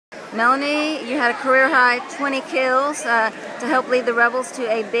Melanie, you had a career-high 20 kills to help lead the Rebels to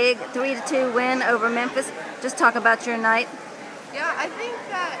a big 3-2 win over Memphis. Just talk about your night. Yeah, I think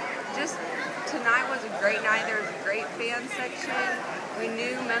that just tonight was a great night. There was a great fan section. We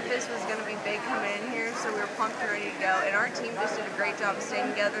knew Memphis was going to be big coming in here, so we were pumped and ready to go. And our team just did a great job of staying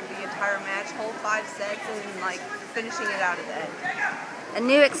together the entire match, whole 5 sets, and finishing it out at the end. A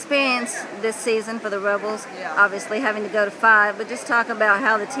new experience this season for the Rebels, Yeah. Obviously having to go to 5, but just talk about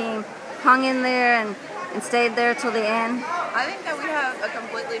how the team hung in there and stayed there till the end. I think that we have a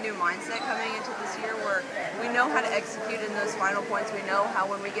completely new mindset coming into this year where we know how to execute in those final points. We know how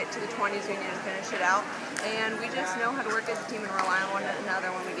when we get to the 20s we need to finish it out, and we just know how to work as a team and rely on one another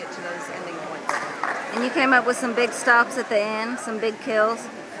when we get to those ending points. And you came up with some big stops at the end, some big kills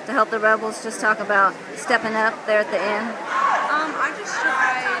to help the Rebels. Just talk about stepping up there at the end. I just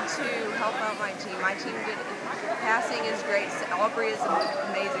tried to help out my team. My team did passing is great. Aubrey is an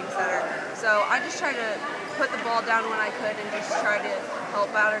amazing setter. So I just tried to put the ball down when I could and just try to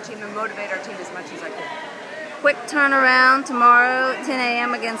help out our team and motivate our team as much as I could. Quick turnaround tomorrow, 10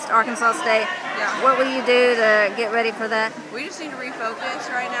 a.m. against Arkansas State. Yeah. What will you do to get ready for that? We just need to refocus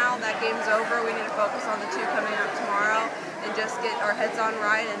right now. That game's over. We need to focus on the 2 coming up tomorrow and just get our heads on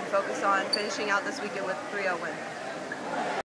right and focus on finishing out this weekend with a 3-0 win.